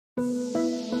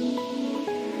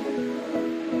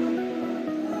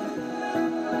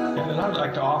And I'd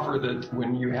like to offer that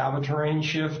when you have a terrain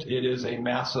shift, it is a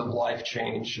massive life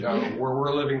change. Where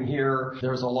we're living here,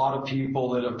 there's a lot of people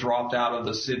that have dropped out of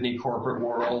the Sydney corporate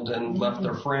world and left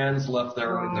their friends, left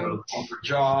their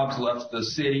jobs, left the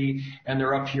city, and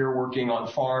they're up here working on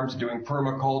farms, doing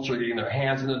permaculture, getting their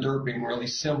hands in the dirt, being really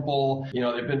simple. You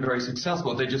know, they've been very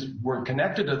successful. They just weren't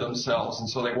connected to themselves, and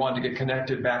so they wanted to get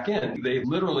connected back in. They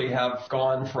literally have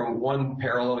gone from one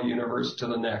parallel universe to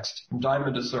the next, from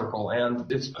diamond to circle, and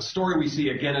it's a story we see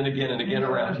again and again and again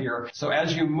around here. So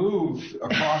as you move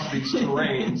across these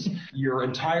terrains, your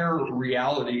entire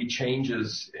reality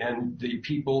changes, and the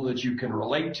people that you can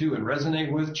relate to and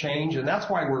resonate with change. And that's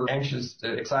why we're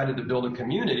excited to build a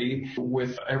community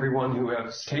with everyone who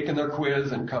has taken their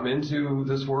quiz and come into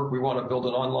this work. We want to build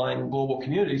an online global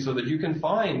community so that you can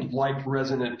find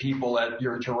like-resonant people at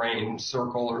your terrain,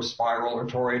 circle or spiral or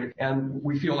toroid. And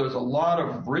we feel there's a lot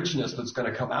of richness that's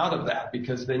going to come out of that,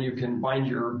 because then you can find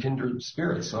your kindred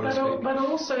spirits, so to speak. But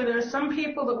also there are some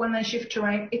people that when they shift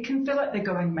terrain, it can feel like they're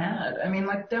going mad. I mean,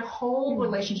 like their whole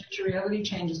relationship to reality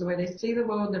changes, the way they see the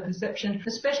world, their perception,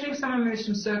 especially if someone moves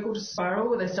from circle to spiral,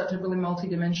 where they start to have really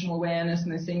multidimensional awareness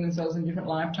and they're seeing themselves in different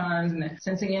lifetimes and they're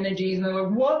sensing energies and they're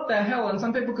like, what the hell? And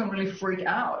some people can really freak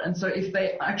out. And so if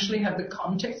they actually have the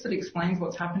context that explains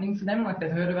what's happening for them, like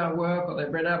they've heard of our work or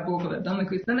they've read our book or they've done the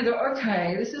quiz, then they go,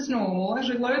 okay, this is normal.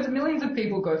 Actually, millions of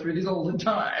people go through this all the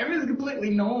time. It's completely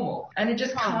normal. And it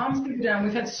just calms people down.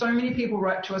 We've had so many people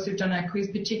write to us who've done our quiz,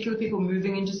 particularly people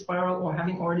moving into spiral or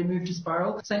having already moved to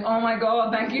spiral, saying, oh my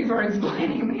God, thank you for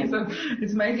explaining this.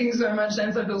 It's making so much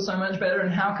sense. I feel so much better.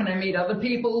 And how can I meet other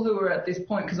people who are at this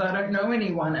point? Because I don't know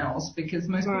anyone else, because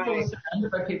most people are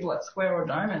surrounded by people at square or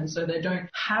diamond, so they don't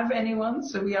have anyone.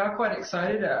 So we are quite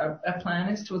excited. Our plan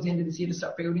is towards the end of this year to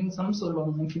start building some sort of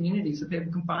online community so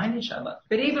people can find each other.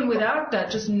 But even without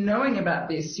that, just knowing about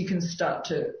this, you can start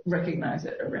to recognize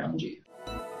it around you.